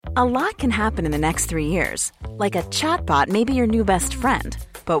A lot can happen in the next 3 years. Like a chatbot may be your new best friend.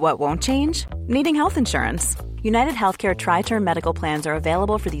 But what won't change? Needing health insurance. United Healthcare Tri-Term Medical Plans are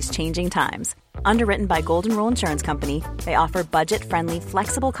available for these changing times. Underwritten by Golden Rule Insurance Company, they offer budget-friendly,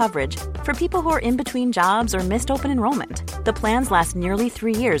 flexible coverage for people who are in between jobs or missed open enrollment. The plans last nearly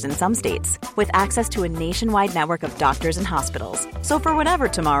 3 years in some states, with access to a nationwide network of doctors and hospitals. So for whatever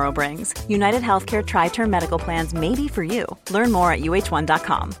tomorrow brings, United Healthcare Tri-Term Medical Plans may be for you. Learn more at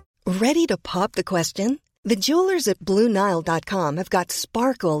uh1.com. Ready to pop the question? The jewelers at BlueNile.com have got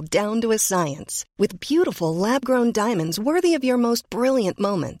sparkle down to a science with beautiful lab-grown diamonds worthy of your most brilliant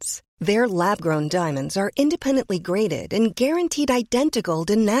moments. Their lab-grown diamonds are independently graded and guaranteed identical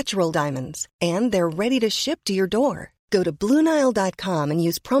to natural diamonds, and they're ready to ship to your door. Go to BlueNile.com and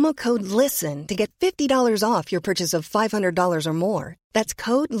use promo code LISTEN to get $50 off your purchase of $500 or more. That's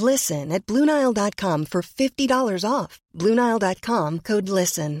code LISTEN at BlueNile.com for $50 off. BlueNile.com, code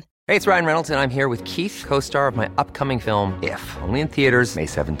LISTEN. Hey, it's Ryan Reynolds, and I'm here with Keith, co-star of my upcoming film, If, only in theaters May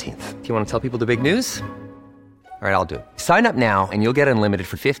 17th. Do you want to tell people the big news? All right, I'll do it. Sign up now and you'll get unlimited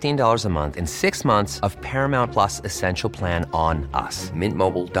for $15 a month and 6 months of Paramount Plus Essential Plan on us.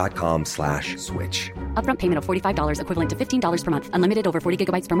 MintMobile.com/switch. Upfront payment of $45 equivalent to $15 per month. Unlimited over 40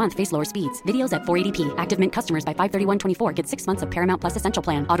 gigabytes per month. Face lower speeds. Videos at 480p. Active Mint customers by 531.24 get 6 months of Paramount Plus Essential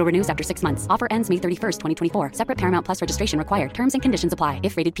Plan. Auto renews after 6 months. Offer ends May 31st, 2024. Separate Paramount Plus registration required. Terms and conditions apply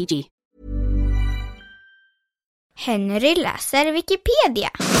if rated PG. Henry läser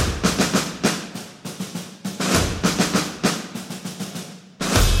Wikipedia.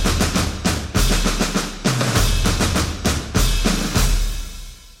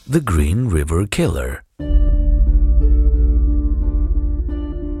 The Green River Killer.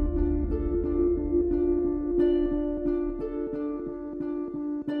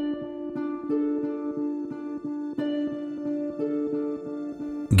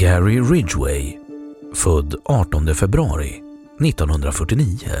 Gary Ridgway, född 18 februari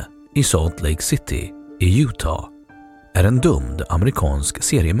 1949 i Salt Lake City i Utah, är en dömd amerikansk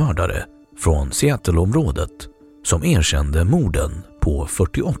seriemördare från Seattle-området som erkände morden på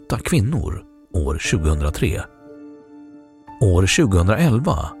 48 kvinnor år 2003. År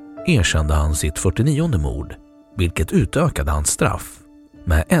 2011 erkände han sitt 49:e mord, vilket utökade hans straff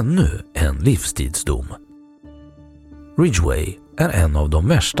med ännu en livstidsdom. Ridgway är en av de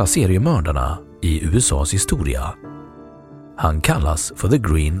värsta seriemördarna i USAs historia. Han kallas för The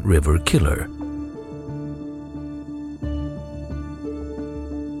Green River Killer.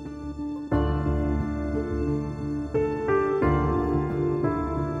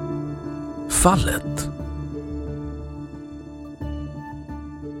 Fallet.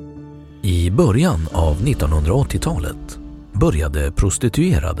 I början av 1980-talet började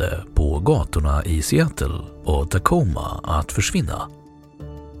prostituerade på gatorna i Seattle och Tacoma att försvinna.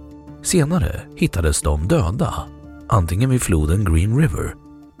 Senare hittades de döda, antingen vid floden Green River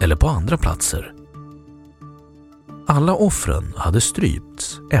eller på andra platser. Alla offren hade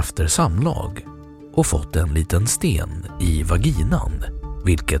strypts efter samlag och fått en liten sten i vaginan,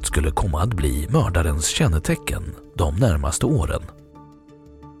 vilket skulle komma att bli mördarens kännetecken de närmaste åren.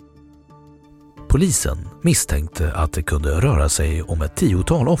 Polisen misstänkte att det kunde röra sig om ett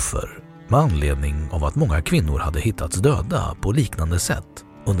 10-tal offer med anledning av att många kvinnor hade hittats döda på liknande sätt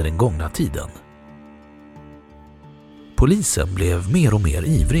under den gångna tiden. Polisen blev mer och mer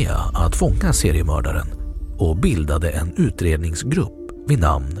ivriga att fånga seriemördaren och bildade en utredningsgrupp vid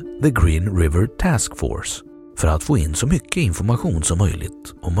namn The Green River Task Force för att få in så mycket information som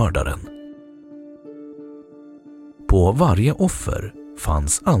möjligt om mördaren. På varje offer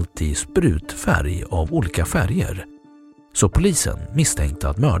fanns alltid sprutfärg av olika färger, så polisen misstänkte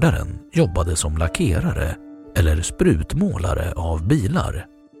att mördaren jobbade som lackerare eller sprutmålare av bilar.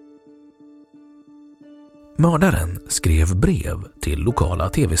 Mördaren skrev brev till lokala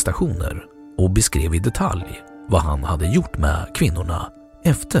tv-stationer och beskrev i detalj vad han hade gjort med kvinnorna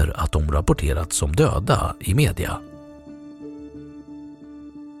efter att de rapporterats som döda i media.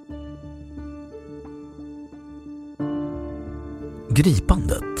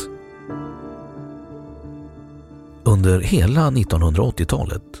 Gripandet. Under hela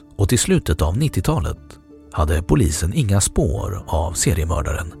 1980-talet och till slutet av 90-talet hade polisen inga spår av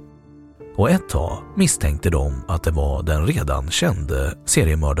seriemördaren. Och ett tag misstänkte de att det var den redan kände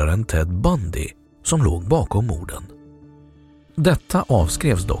seriemördaren Ted Bundy som låg bakom morden. Detta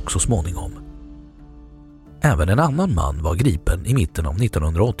avskrevs dock så småningom. Även en annan man var gripen i mitten av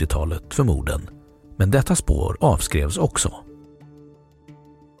 1980-talet för morden, men detta spår avskrevs också.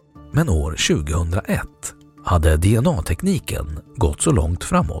 Men år 2001 hade DNA-tekniken gått så långt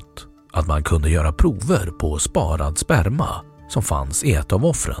framåt att man kunde göra prover på sparad sperma som fanns i ett av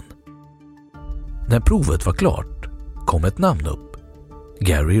offren. När provet var klart kom ett namn upp: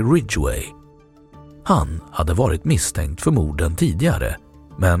 Gary Ridgway. Han hade varit misstänkt för morden tidigare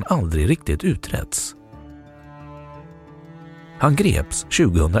men aldrig riktigt utretts. Han greps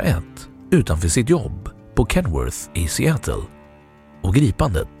 2001 utanför sitt jobb på Kenworth i Seattle och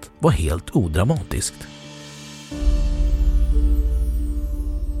gripandet var helt odramatiskt.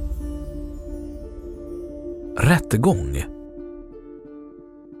 Rättegång.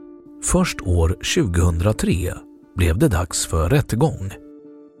 Först år 2003 blev det dags för rättegång.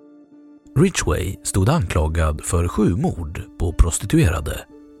 Ridgway stod anklagad för 7 mord på prostituerade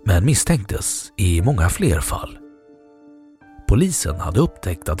men misstänktes i många fler fall. Polisen hade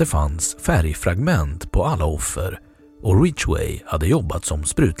upptäckt att det fanns färgfragment på alla offer och Ridgway hade jobbat som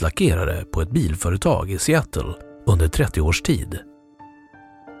sprutlackerare på ett bilföretag i Seattle under 30 års tid.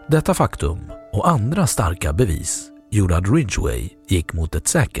 Detta faktum och andra starka bevis gjorde att Ridgway gick mot ett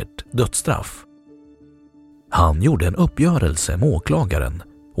säkert dödsstraff. Han gjorde en uppgörelse med åklagaren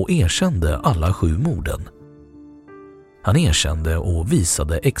och erkände alla 7 morden. Han erkände och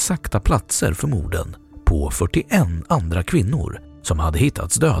visade exakta platser för morden på 41 andra kvinnor som hade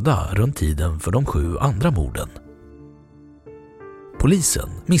hittats döda runt tiden för de 7 andra morden. Polisen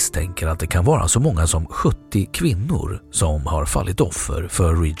misstänker att det kan vara så många som 70 kvinnor som har fallit offer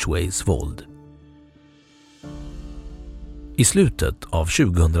för Ridgways våld. I slutet av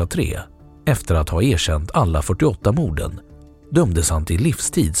 2003, efter att ha erkänt alla 48 morden, dömdes han till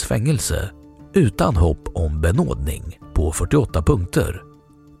livstidsfängelse utan hopp om benådning på 48 punkter,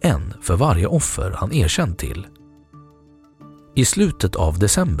 en för varje offer han erkänt till. I slutet av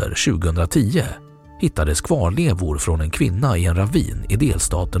december 2010 hittades kvarlevor från en kvinna i en ravin i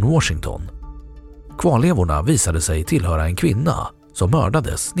delstaten Washington. Kvarlevorna visade sig tillhöra en kvinna som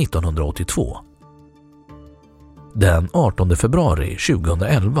mördades 1982. Den 18 februari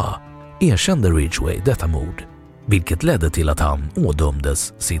 2011 erkände Ridgway detta mord, vilket ledde till att han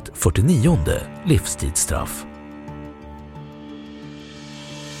ådömdes sitt 49:e livstidsstraff.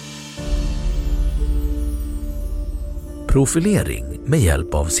 Profilering med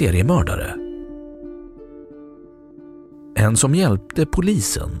hjälp av seriemördare. En som hjälpte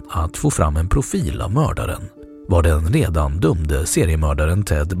polisen att få fram en profil av mördaren var den redan dömde seriemördaren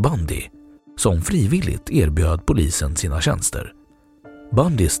Ted Bundy, som frivilligt erbjöd polisen sina tjänster.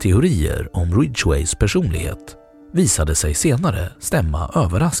 Bundys teorier om Ridgways personlighet visade sig senare stämma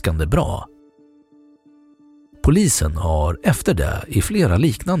överraskande bra. Polisen har efter det i flera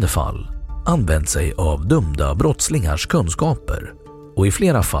liknande fall använt sig av dömda brottslingars kunskaper och i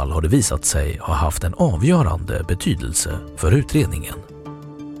flera fall har det visat sig ha haft en avgörande betydelse för utredningen.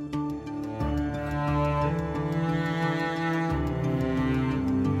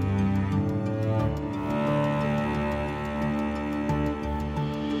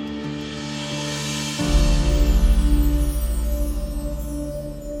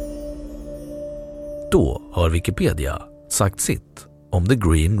 Då har Wikipedia sagt sitt om The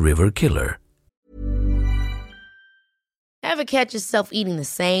Green River Killer. Ever catch yourself eating the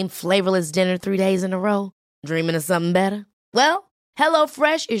same flavorless dinner 3 days in a row? Dreaming of something better? Well,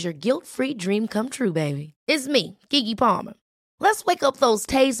 HelloFresh is your guilt-free dream come true, baby. It's me, Keke Palmer. Let's wake up those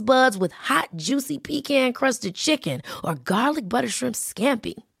taste buds with hot, juicy pecan-crusted chicken or garlic butter shrimp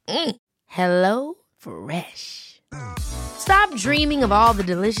scampi. Hello Fresh. Stop dreaming of all the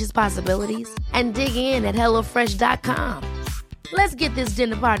delicious possibilities and dig in at HelloFresh.com. Let's get this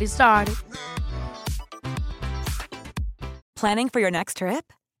dinner party started. Planning for your next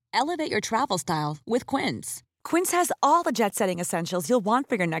trip? Elevate your travel style with Quince. Quince has all the jet-setting essentials you'll want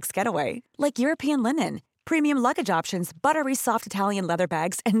for your next getaway, like European linen, premium luggage options, buttery soft Italian leather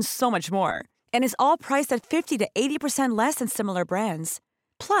bags, and so much more. And is all priced at 50 to 80% less than similar brands.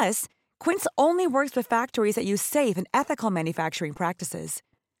 Plus, Quince only works with factories that use safe and ethical manufacturing practices.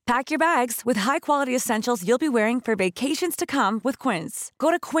 Pack your bags with high-quality essentials you'll be wearing for vacations to come with Quince.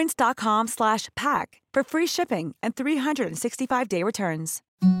 Go to quince.com/pack for free shipping and 365-day returns.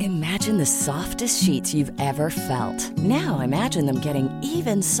 Imagine the softest sheets you've ever felt. Now imagine them getting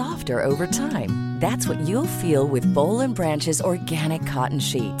even softer over time. That's what you'll feel with Boll & Branch's organic cotton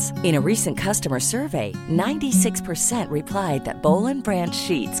sheets. In a recent customer survey, 96% replied that Boll & Branch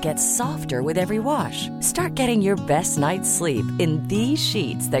sheets get softer with every wash. Start getting your best night's sleep in these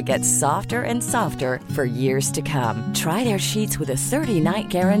sheets that get softer and softer for years to come. Try their sheets with a 30-night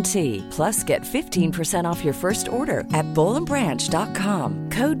guarantee. Plus, get 15% off your first order at bollandbranch.com.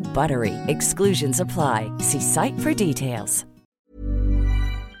 Code BUTTERY. Exclusions apply. See site for details.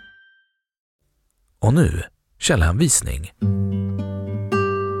 Och nu,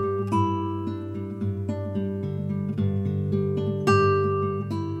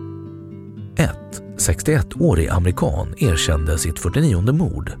 1. 61-årig amerikan erkände sitt 49:e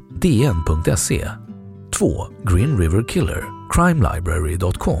mord. DN.se. 2. Green River Killer.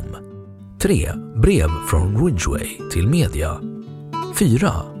 CrimeLibrary.com. 3. Brev från Ridgway till media.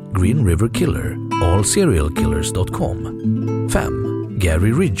 4. Green River Killer. AllSerialKillers.com. 5.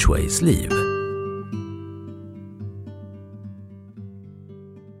 Gary Ridgways liv.